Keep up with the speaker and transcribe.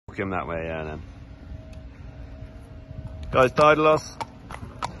Walk him that way, yeah, then. Guys, Daidalos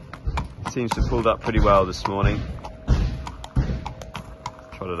seems to have pulled up pretty well this morning.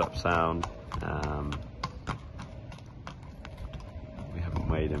 Trotted up sound. We haven't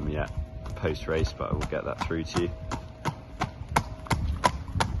weighed him yet post-race, but I will get that through to you.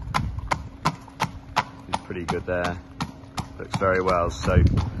 He's pretty good there. Looks very well, so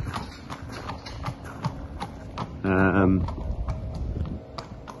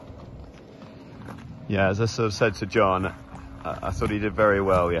yeah, as I sort of said to John, I thought he did very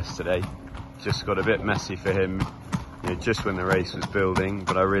well yesterday. Just got a bit messy for him, you know, just when the race was building,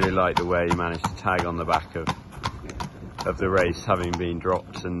 but I really liked the way he managed to tag on the back of the race, having been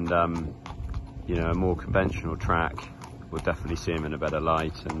dropped, and you know, a more conventional track will definitely see him in a better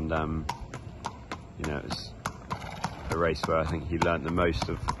light, and you know, it's a race where I think he learnt the most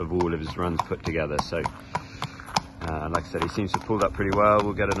of all of his runs put together. So like I said, he seems to have pulled up pretty well.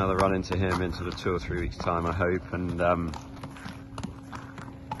 We'll get another run into him in sort of 2 or 3 weeks time, I hope, and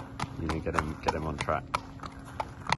you know, get him on track.